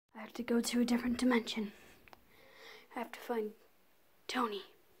have to go to a different dimension. I have to find Tony.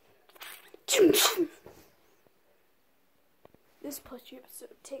 This plushie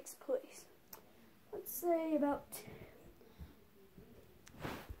episode takes place, let's say, about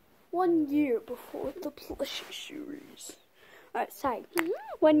 1 year before the plushie series. Sorry,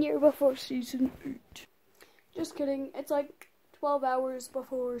 1 year before season 8. Just kidding, it's like 12 hours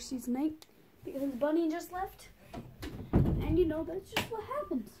before season 8, because Bunny just left, and you know, that's just what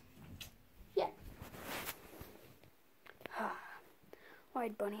happens. Yeah.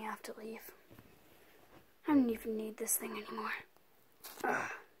 Why'd Bunny have to leave? I don't even need this thing anymore.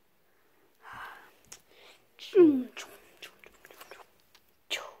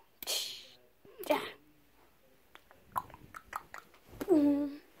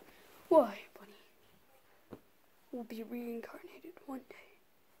 Why, Bunny? We'll be reincarnated one day.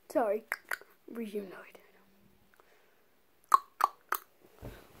 Sorry, reunited.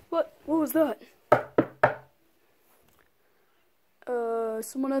 What was that?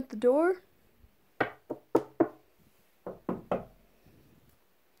 Someone at the door?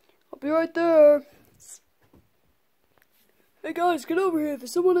 I'll be right there. Hey guys, get over here.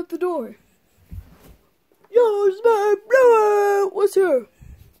 There's someone at the door. Yo, it's my blower. What's here?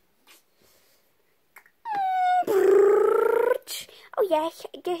 Oh yes,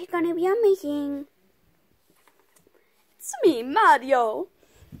 this is gonna be amazing. It's me, Mario.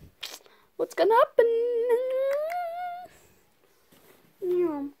 What's gonna happen?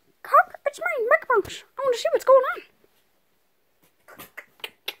 Cock, it's me, Microbones. I want to see what's going on.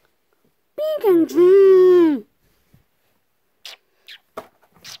 Beacon.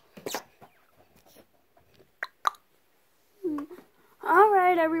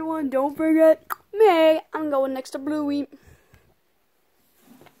 Alright, everyone, don't forget me. I'm going next to Bluey.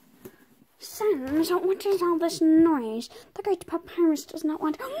 Sans, what is all this noise? The great papyrus does not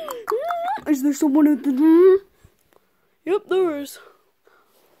want... Is there someone at the door? Yep, there is.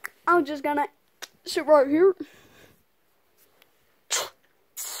 I'm just gonna sit right here.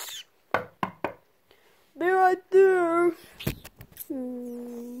 They're right there.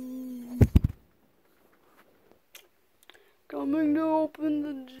 Coming to open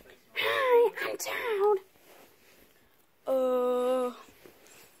the... Hi, I'm Toad.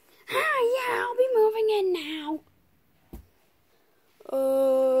 Hi, yeah, I'll be moving in now.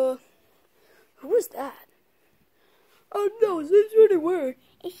 Who is that? Oh no, this is really weird.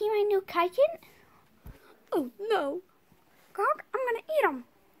 Is he my new cousin? Oh no. Cock, I'm gonna eat him.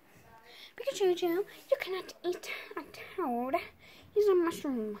 Pikachu, you cannot eat a toad. He's a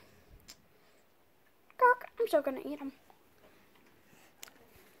mushroom. Cock, I'm still gonna eat him.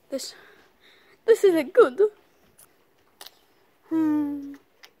 This isn't good.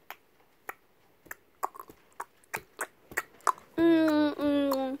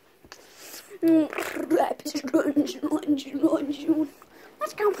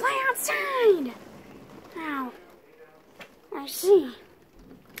 Let's go play outside. Now, I see.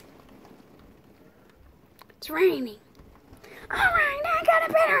 It's raining. Alright, I got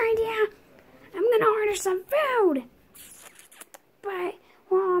a better idea. I'm gonna order some food. But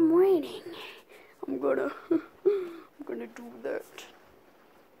while I'm waiting, I'm gonna do that.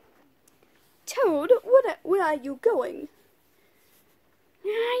 Toad, where are you going?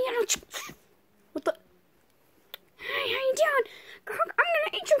 What the? Hey, how you doing? I'm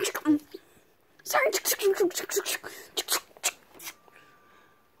gonna eat your chicken. Sorry.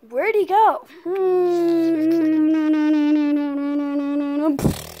 Where'd he go?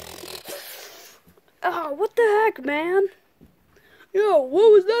 Oh, what the heck, man? Yo,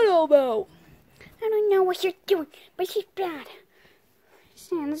 what was that all about? I don't know what you're doing, but he's bad.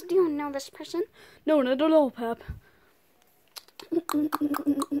 Sans, do you know this person? No, not at all, Pep. What you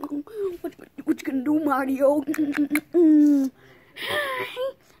gonna do, Mario? Hi.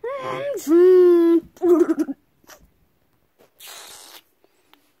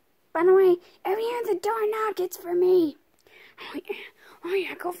 By the way, if you hear the door knock, it's for me. Oh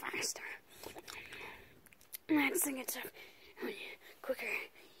yeah, go faster. Let's sing it stuff. Oh yeah, quicker.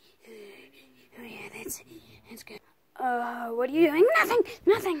 Oh yeah, that's good. What are you doing?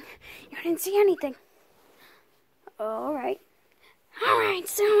 Nothing. You didn't see anything. Alright. Alright,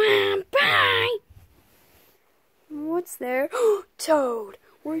 so, bye! What's there? Toad,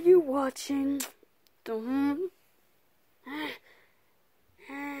 were you watching? You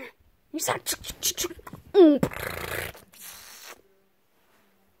saw...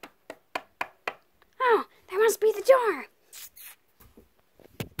 Oh, that must be the door.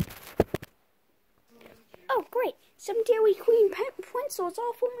 Oh, great. Some Dairy Queen pencils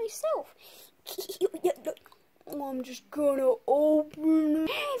all for myself. I'm just gonna open it.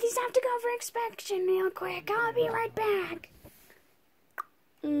 Hey, these have to go for inspection real quick. I'll be right back.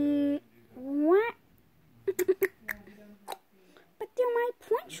 What? But they're my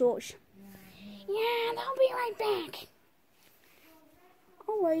pencils. Yeah, they'll be right back.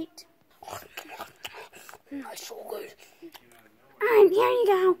 I'll wait. That's so good. Alright, here you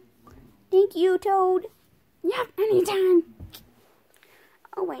go. Thank you, Toad. Yep, anytime.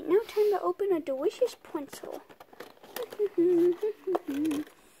 Oh wait, now time to open a delicious pencil.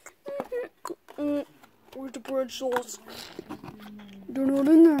 Where's the bread sauce? They're not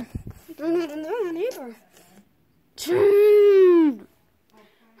in there. They're not in there either. Toad!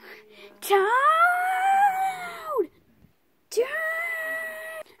 Toad! Toad!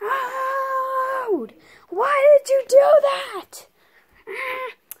 Why did you do that? I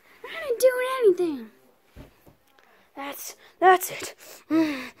didn't do anything. That's it.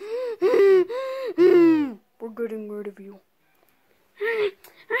 We're getting rid of you.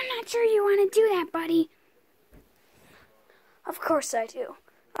 I'm not sure you want to do that, buddy. Of course I do.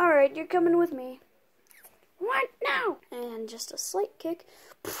 Alright, you're coming with me. What? No! And just a slight kick.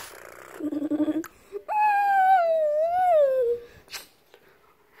 Where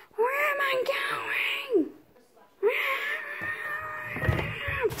am I going?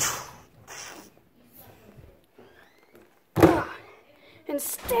 And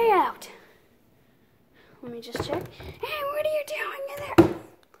stay out. Let me just check. Hey, what are you doing in there?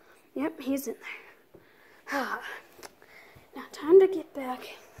 Yep, he's in there. Now time to get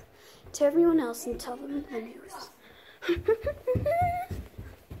back to everyone else and tell them the news.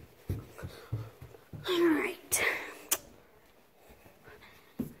 Alright.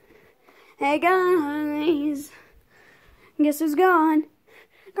 Hey guys. Guess who's gone?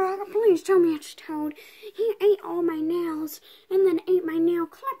 God, please tell me it's Toad. He ate all my nails and then ate my nail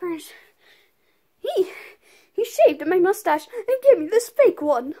clippers. He shaved my mustache and gave me this fake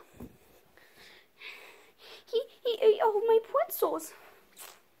one. He ate all my pencils.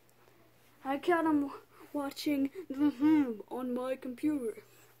 I caught him watching The Ham on my computer.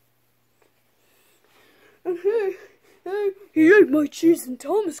 He ate my cheese and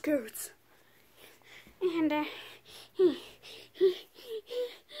Thomas carrots. And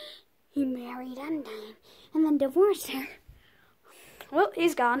he married Undine and then divorced her. Well,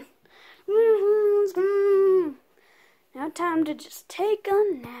 he's gone. Now time to just take a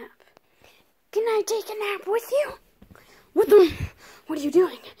nap. Can I take a nap with you? What are you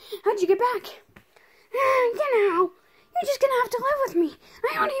doing? How'd you get back? You know, you're just gonna have to live with me.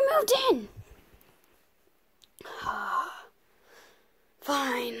 I already moved in.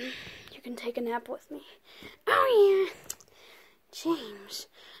 Fine. You can take a nap with me. Oh, yeah. James,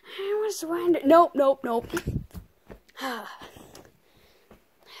 I was wondering... Nope.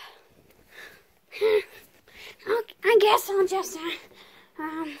 I guess I'll just,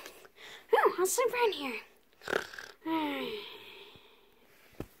 I'll sleep right here.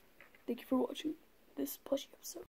 Thank you for watching this plushie episode.